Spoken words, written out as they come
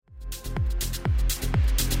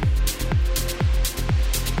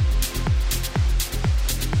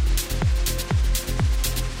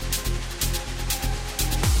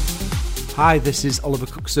Hi, this is Oliver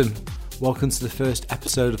Cookson. Welcome to the first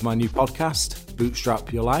episode of my new podcast,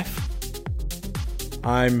 Bootstrap Your Life.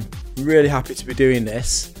 I'm really happy to be doing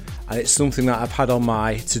this, and it's something that I've had on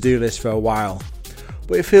my to-do list for a while.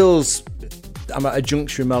 But it feels I'm at a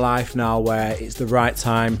juncture in my life now where it's the right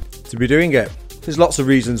time to be doing it. There's lots of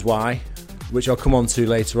reasons why, which I'll come on to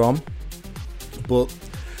later on. But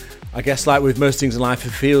I guess like with most things in life,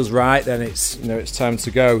 if it feels right, then it's time to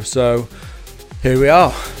go. So here we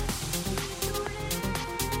are.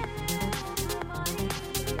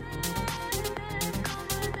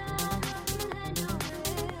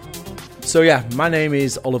 So yeah, my name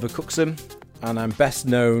is Oliver Cookson, and I'm best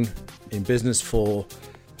known in business for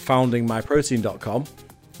founding myprotein.com,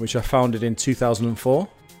 which I founded in 2004,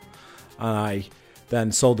 and I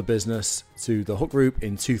then sold the business to the Hook Group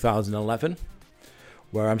in 2011,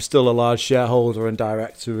 where I'm still a large shareholder and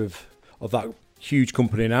director of that huge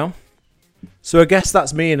company now. So I guess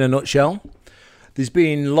that's me in a nutshell. There's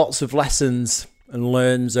been lots of lessons and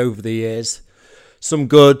learns over the years, some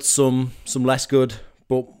good, some less good.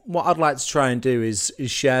 But what I'd like to try and do is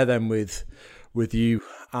share them with you,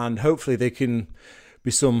 and hopefully they can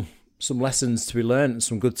be some lessons to be learned and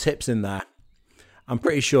some good tips in there. I'm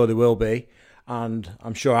pretty sure there will be, and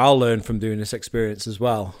I'm sure I'll learn from doing this experience as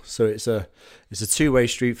well. So it's a two-way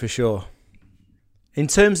street for sure. In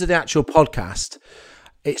terms of the actual podcast,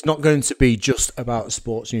 it's not going to be just about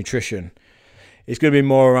sports nutrition. It's going to be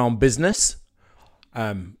more around business.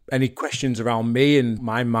 Any questions around me and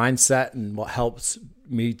my mindset and what helped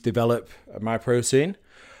me develop MyProtein,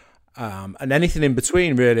 and anything in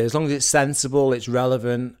between really. As long as it's sensible, it's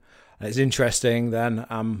relevant, and it's interesting, then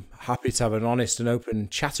I'm happy to have an honest and open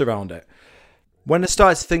chat around it. When I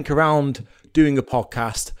started to think around doing a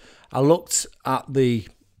podcast, I looked at the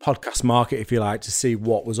podcast market, if you like, to see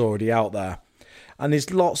what was already out there. And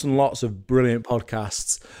there's lots and lots of brilliant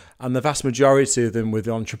podcasts, and the vast majority of them with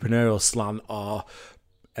the entrepreneurial slant are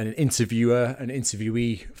an interviewer and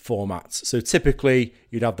interviewee format. So typically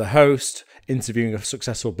you'd have the host interviewing a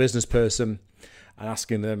successful business person and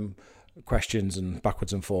asking them questions and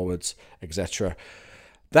backwards and forwards, etc.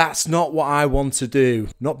 That's not what I want to do.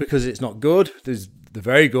 Not because it's not good. They're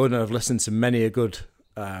very good, and I've listened to many a good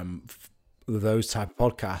of those type of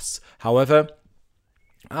podcasts. However,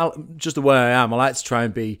 just the way I am, I like to try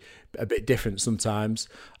and be a bit different sometimes,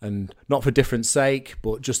 and not for different sake,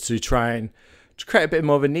 but just to try and to create a bit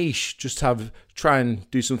more of a niche, try and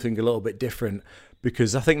do something a little bit different,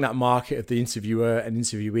 because I think that market of the interviewer and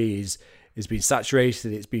interviewees has been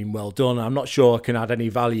saturated, it's been well done. I'm not sure I can add any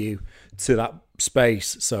value to that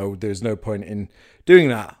space, so there's no point in doing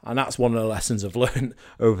that, and that's one of the lessons I've learned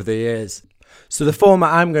over the years. So the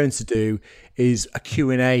format I'm going to do is a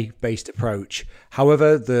Q&A based approach.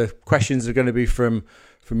 However, the questions are going to be from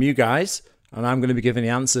you guys, and I'm going to be giving the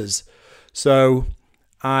answers. So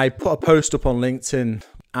I put a post up on LinkedIn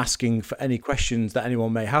asking for any questions that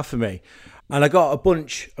anyone may have for me, and I got a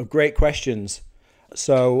bunch of great questions.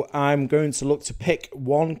 So I'm going to look to pick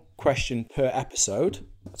one question per episode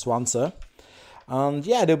to answer. And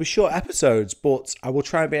yeah, there'll be short episodes, but I will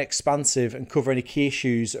try and be expansive and cover any key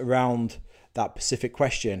issues around that specific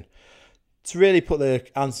question to really put the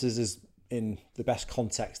answers in the best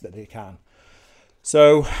context that they can.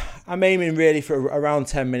 So I'm aiming really for around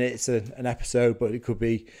 10 minutes an episode, but it could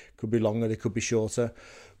be longer, it could be shorter.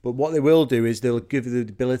 But what they will do is they'll give you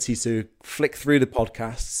the ability to flick through the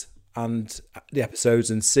podcasts and the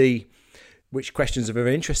episodes and see which questions are of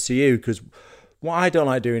interest to you, because what I don't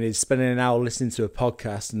like doing is spending an hour listening to a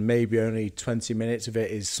podcast and maybe only 20 minutes of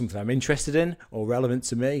it is something I'm interested in or relevant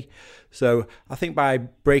to me. So I think by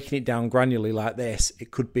breaking it down granularly like this,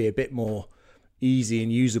 it could be a bit more easy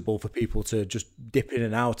and usable for people to just dip in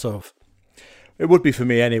and out of. It would be for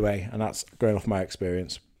me anyway, and that's going off my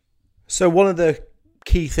experience. So one of the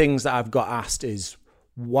key things that I've got asked is,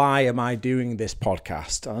 why am I doing this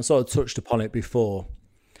podcast? And I sort of touched upon it before.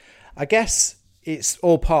 I guess it's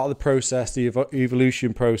all part of the process, the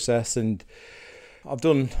evolution process, and I've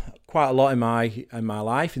done quite a lot in my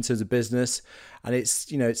life in terms of business, and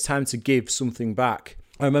it's time to give something back.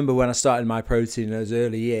 I remember when I started MyProtein in those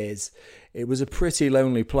early years, it was a pretty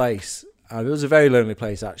lonely place. It was a very lonely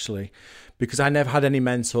place actually, because I never had any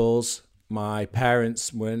mentors. My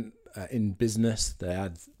parents weren't in business; they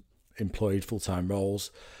had employed full-time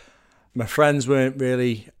roles. My friends weren't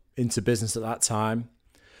really into business at that time,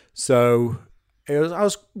 so I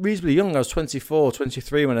was reasonably young. I was 24,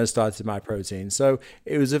 23 when I started MyProtein. So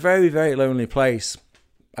it was a very, very lonely place.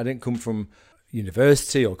 I didn't come from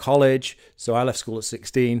university or college, so I left school at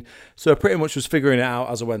 16. So I pretty much was figuring it out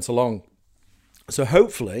as I went along. So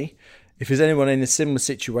hopefully, if there's anyone in a similar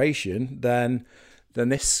situation, then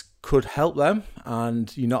this could help them,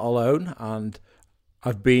 and you're not alone. And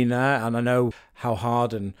I've been there, and I know how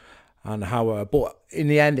hard and how, but in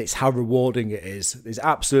the end, it's how rewarding it is. There's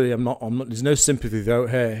absolutely, I'm not. There's no sympathy though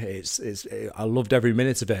here. I loved every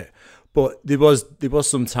minute of it, but there was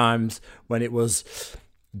some times when it was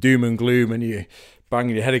doom and gloom, and you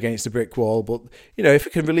banging your head against a brick wall. But if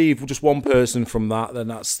it can relieve just one person from that, then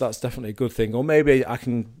that's definitely a good thing. Or maybe I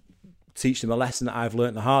can teach them a lesson that I've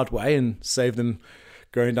learned the hard way and save them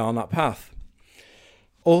going down that path.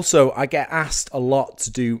 Also, I get asked a lot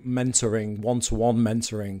to do mentoring, one-to-one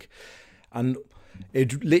mentoring, and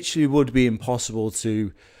it literally would be impossible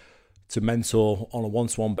to mentor on a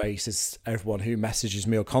one-to-one basis everyone who messages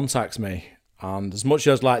me or contacts me. And as much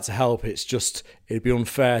as I'd like to help, it'd be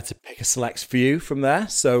unfair to pick a select few from there.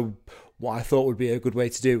 So what I thought would be a good way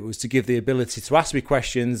to do it was to give the ability to ask me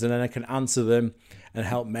questions, and then I can answer them and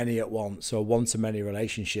help many at once. So a one-to-many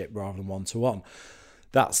relationship rather than one-to-one.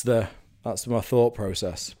 That's my thought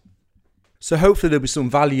process. So hopefully there'll be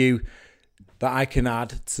some value that I can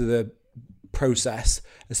add to the process,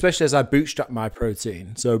 especially as I bootstrap my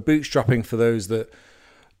protein. So bootstrapping, for those that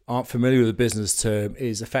aren't familiar with the business term,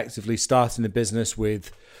 is effectively starting a business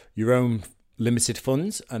with your own limited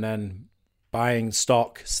funds and then buying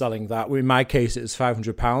stock, selling that. In my case, it was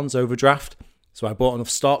 £500 overdraft. So I bought enough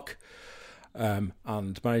stock and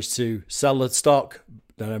managed to sell the stock.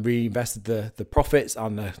 Then I reinvested the profits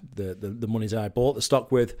and the money that I bought the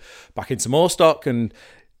stock with back into more stock. And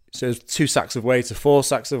so it was 2 sacks of whey to 4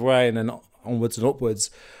 sacks of whey, and then onwards and upwards.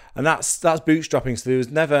 And that's bootstrapping. So there was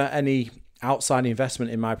never any outside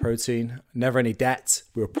investment in my protein, never any debt.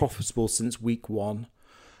 We were profitable since week 1.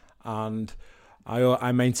 And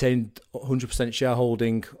I maintained 100%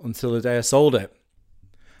 shareholding until the day I sold it.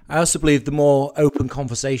 I also believe the more open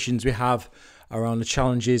conversations we have around the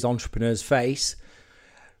challenges entrepreneurs face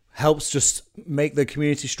helps just make the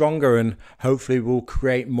community stronger, and hopefully we'll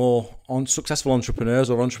create more successful entrepreneurs,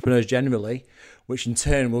 or entrepreneurs generally, which in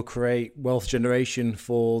turn will create wealth generation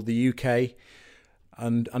for the UK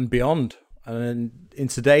and beyond. And in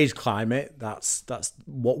today's climate, that's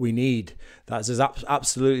what we need. That's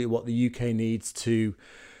absolutely what the UK needs to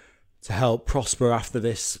help prosper after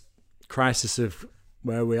this crisis of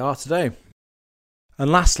where we are today.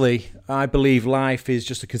 And lastly, I believe life is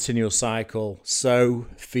just a continual cycle. Sow,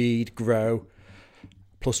 feed, grow,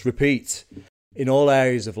 plus repeat in all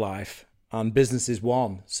areas of life. And business is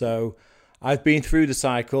one. So I've been through the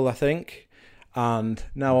cycle, I think. And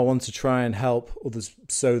now I want to try and help others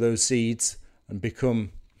sow those seeds and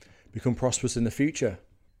become prosperous in the future.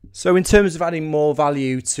 So in terms of adding more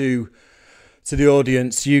value to the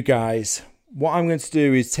audience, you guys, what I'm going to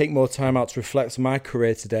do is take more time out to reflect on my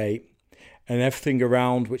career to date and everything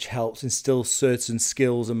around, which helps instill certain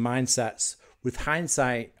skills and mindsets. With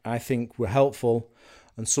hindsight, I think were helpful,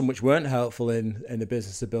 and some which weren't helpful in the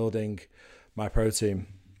business of building my protein.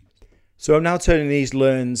 So I'm now turning these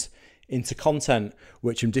learns into content,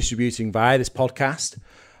 which I'm distributing via this podcast.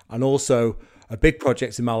 And also a big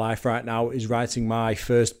project in my life right now is writing my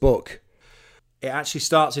first book. It actually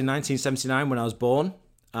starts in 1979 when I was born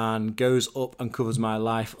and goes up and covers my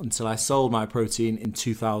life until I sold my protein in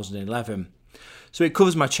 2011. So it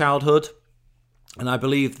covers my childhood, and I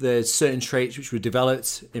believe there's certain traits which were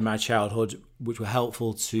developed in my childhood which were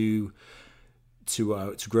helpful to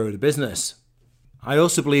grow the business. I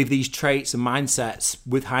also believe these traits and mindsets,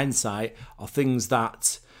 with hindsight, are things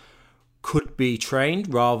that could be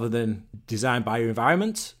trained rather than designed by your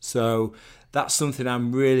environment. So that's something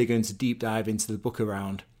I'm really going to deep dive into the book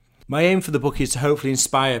around. My aim for the book is to hopefully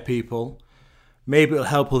inspire people. Maybe it'll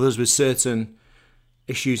help others with certain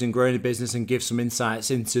issues in growing a business and give some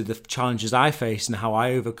insights into the challenges I faced and how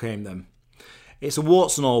I overcame them. It's a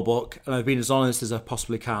warts and all book, and I've been as honest as I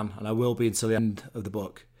possibly can, and I will be until the end of the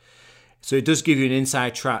book. So it does give you an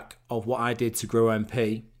inside track of what I did to grow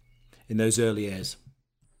MP in those early years.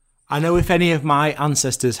 I know if any of my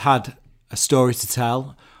ancestors had a story to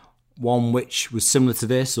tell, one which was similar to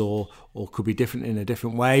this or could be different in a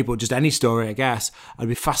different way, but just any story, I guess, I'd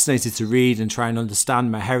be fascinated to read and try and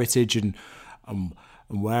understand my heritage and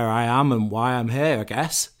where I am and why I'm here, I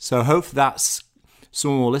guess. So I hope that's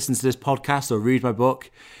someone will listen to this podcast or read my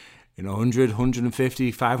book in 100,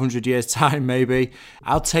 150, 500 years' time maybe.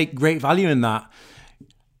 I'll take great value in that.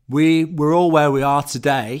 We're all where we are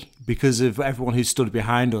today because of everyone who stood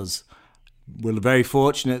behind us. We're very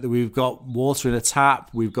fortunate that we've got water in a tap,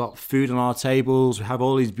 we've got food on our tables, we have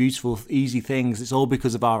all these beautiful, easy things. It's all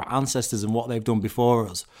because of our ancestors and what they've done before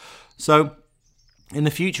us. So in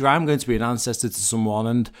the future, I'm going to be an ancestor to someone,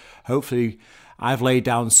 and hopefully I've laid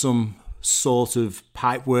down some sort of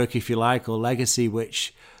pipe work, if you like, or legacy,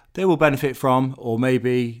 which they will benefit from, or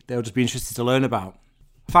maybe they'll just be interested to learn about.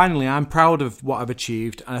 Finally, I'm proud of what I've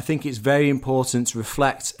achieved, and I think it's very important to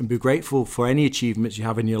reflect and be grateful for any achievements you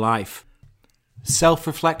have in your life.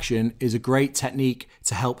 Self-reflection is a great technique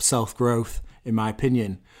to help self-growth, in my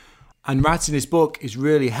opinion. And writing this book is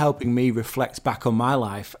really helping me reflect back on my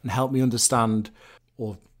life and help me understand,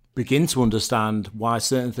 or begin to understand, why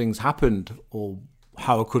certain things happened or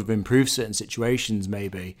how I could have improved certain situations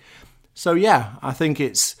maybe. So yeah, I think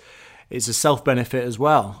it's a self-benefit as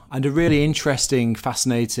well, and a really interesting,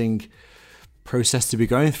 fascinating process to be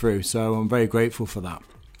going through. So I'm very grateful for that.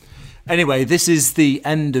 Anyway, this is the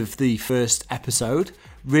end of the first episode,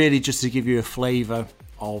 really just to give you a flavour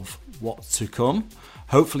of what's to come.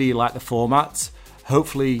 Hopefully you like the format.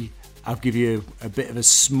 Hopefully I'll give you a bit of a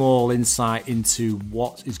small insight into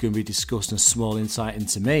what is going to be discussed and a small insight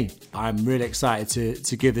into me. I'm really excited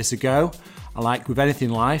to give this a go. I like with anything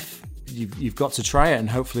in life, you've got to try it and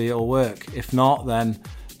hopefully it'll work. If not, then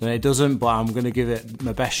it doesn't, but I'm going to give it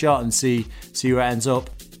my best shot and see where it ends up.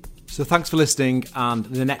 So thanks for listening, and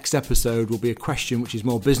the next episode will be a question which is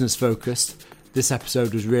more business focused. This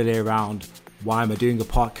episode was really around why am I doing a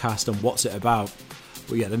podcast and what's it about.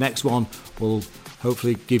 But yeah, the next one will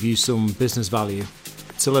hopefully give you some business value.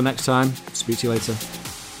 Till the next time, speak to you later.